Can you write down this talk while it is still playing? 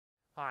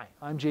Hi,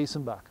 I'm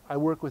Jason Buck. I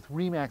work with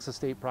RE/MAX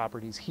Estate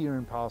Properties here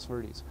in Palos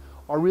Verdes.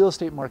 Our real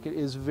estate market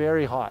is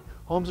very hot.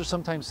 Homes are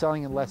sometimes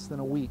selling in less than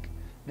a week.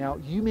 Now,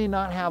 you may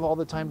not have all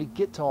the time to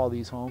get to all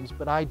these homes,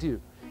 but I do.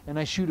 And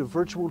I shoot a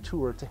virtual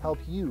tour to help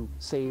you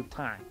save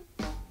time.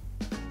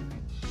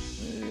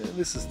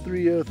 This is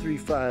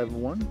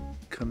 30351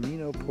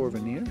 Camino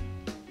Porviner.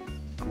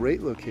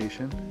 Great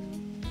location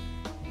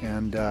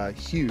and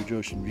huge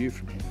ocean view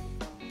from here.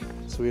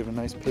 So we have a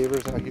nice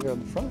pavers out here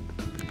on the front,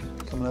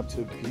 coming up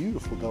to a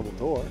beautiful double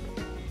door.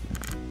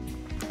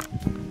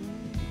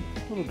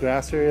 Little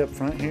grass area up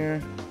front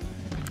here,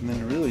 and then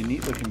a really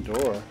neat looking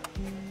door.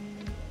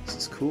 This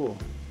is cool.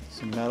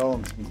 Some metal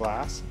and some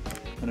glass,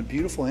 and a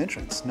beautiful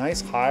entrance.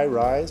 Nice high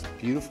rise,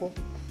 beautiful.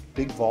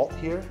 Big vault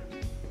here.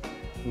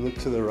 We look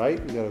to the right,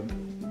 we got a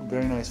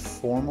very nice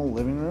formal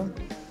living room.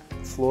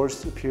 The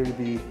floors appear to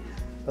be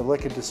of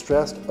like a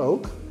distressed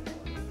oak.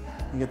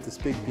 You get this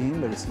big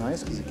beam, but it's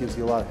nice because it gives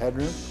you a lot of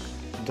headroom.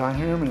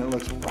 Dining room, and it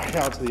looks right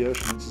out to the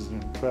ocean, which is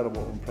an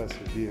incredible,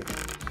 impressive view.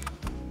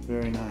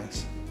 Very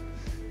nice.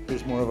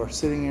 Here's more of our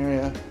sitting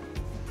area,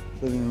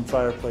 living room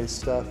fireplace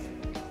stuff.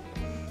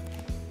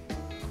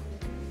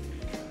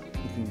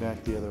 Looking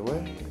back the other way,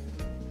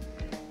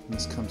 and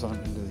this comes on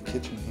into the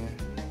kitchen here.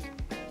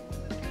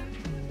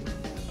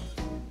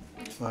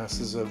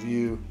 This is a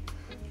view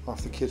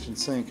off the kitchen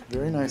sink.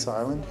 Very nice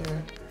island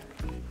here.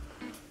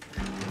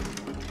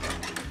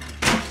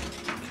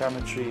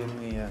 Cabinetry in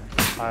the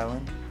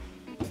island.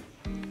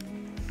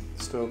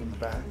 Stove in the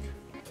back.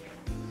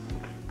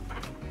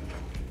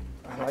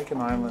 I like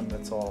an island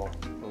that's all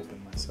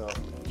open myself.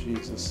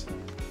 Jesus,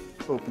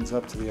 opens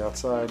up to the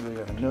outside. We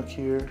got a nook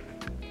here.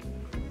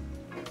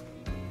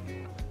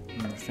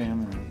 And the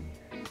family room.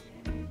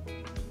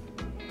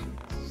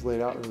 This is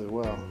laid out really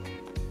well.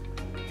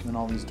 And then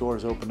all these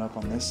doors open up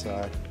on this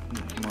side.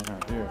 You can come on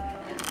out here.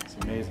 It's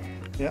amazing.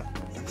 Yeah,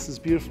 this is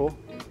beautiful.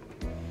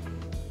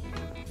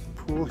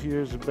 The pool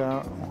here is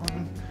about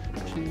 1,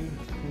 2, 3,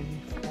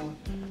 4,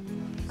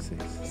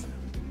 6, 7,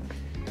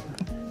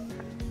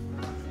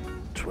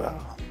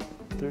 12,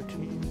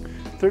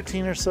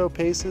 13 or so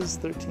paces,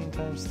 13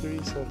 times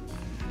 3, so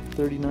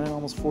 39,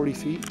 almost 40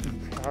 feet.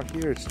 And out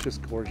here, it's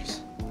just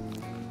gorgeous.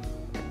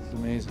 It's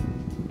amazing.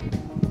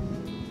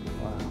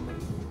 Wow.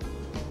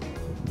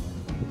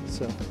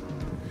 So,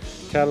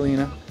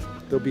 Catalina,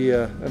 there'll be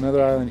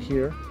another island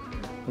here,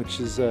 which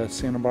is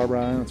Santa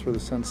Barbara Island. That's where the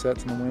sun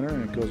sets in the winter,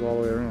 and it goes all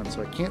the way around.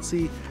 So I can't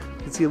see, you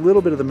can see a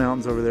little bit of the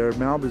mountains over there.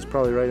 Malibu's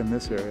probably right in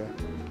this area.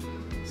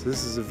 So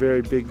this is a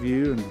very big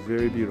view and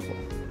very beautiful.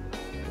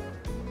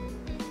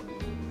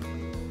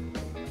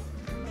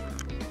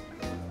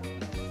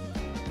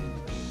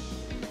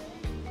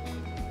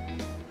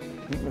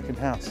 Neat looking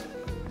house.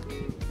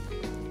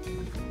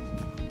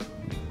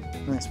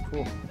 Nice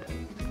pool.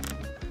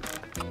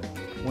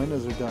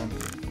 Windows are done.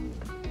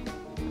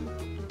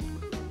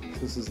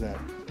 This is that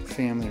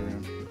family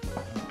room.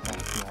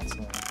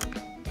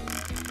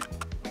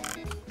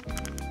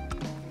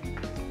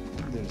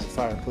 There's a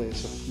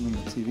fireplace and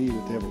the TV,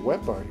 but they have a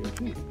wet bar here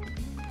too.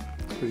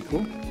 Pretty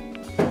cool.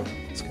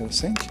 It's got a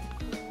sink.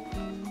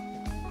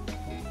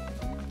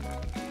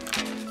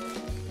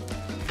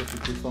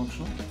 Perfectly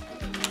functional.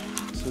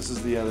 So this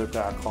is the other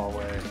back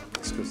hallway.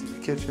 This goes to the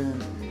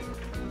kitchen.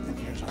 And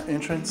here's our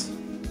entrance.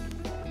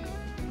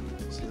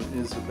 So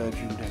there is a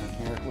bedroom down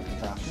here with a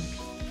bathroom.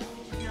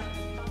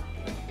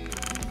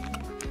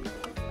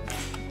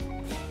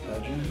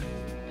 Bedroom.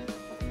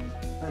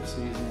 Nice, so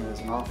using it as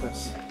an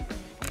office.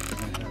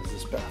 And it has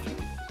this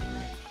bathroom.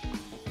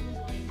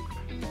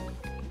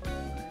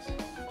 Nice.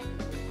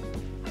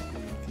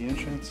 The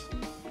entrance.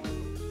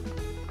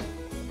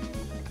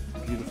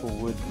 Beautiful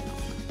wood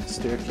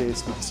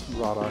staircase, nice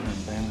wrought iron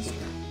banister.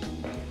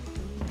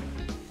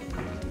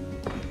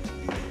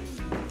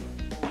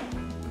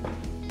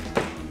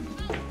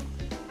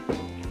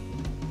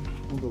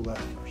 We'll go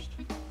left first.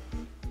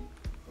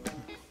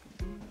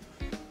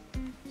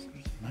 So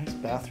there's a nice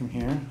bathroom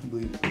here. I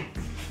believe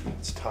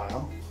it's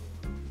tile.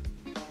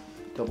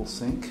 Double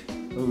sink.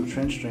 Oh,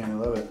 trench drain, I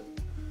love it.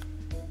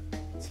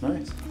 It's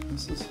nice.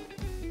 This is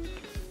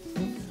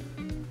neat.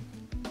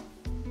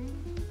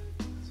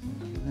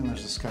 And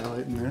there's a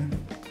skylight in there.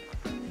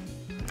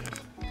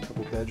 A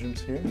couple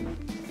bedrooms here.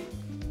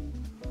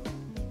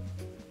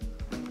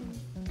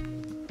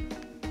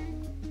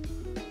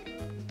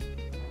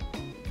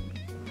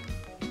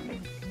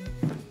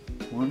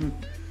 One,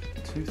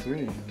 two,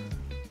 three.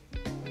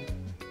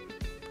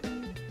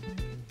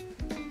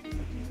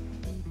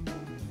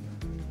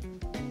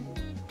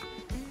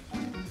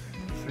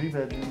 Three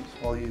bedrooms.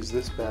 I'll use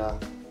this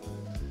bath,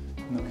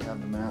 and then we have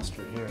the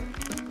master here.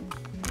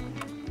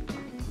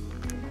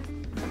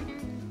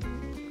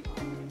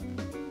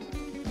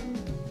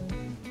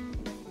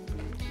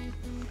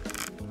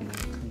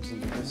 Comes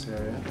into this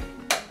area.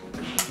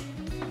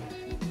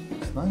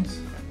 Looks nice.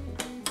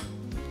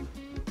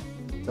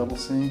 Double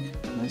sink,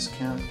 nice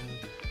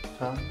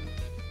countertop,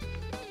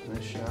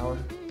 nice shower,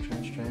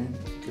 trench drain,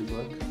 good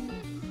look,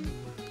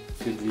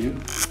 good view.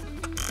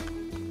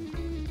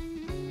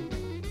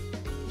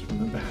 From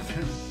the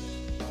bathroom.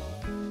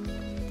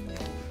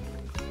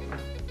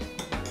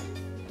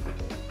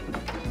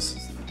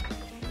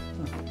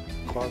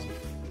 positive.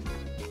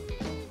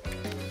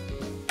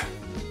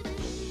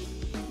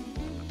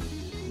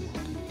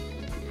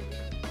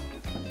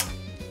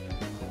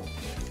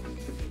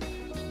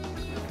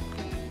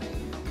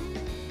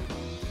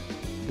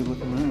 Good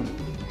looking room.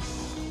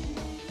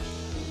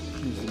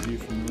 Here's the view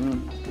from the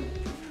room.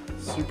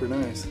 Super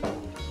nice.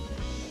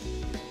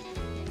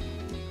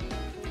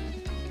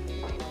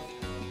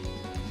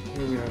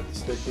 Here we are at the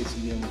staircase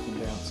again, looking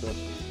down. So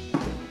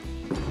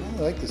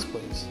I like this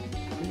place.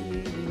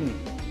 Pretty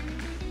neat.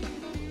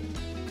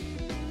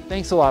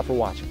 Thanks a lot for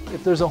watching.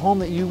 If there's a home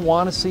that you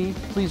want to see,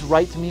 please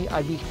write to me.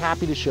 I'd be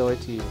happy to show it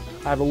to you.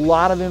 I have a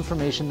lot of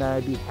information that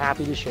I'd be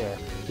happy to share.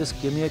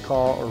 Just give me a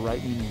call or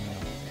write me an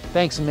email.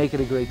 Thanks and make it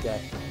a great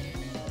day.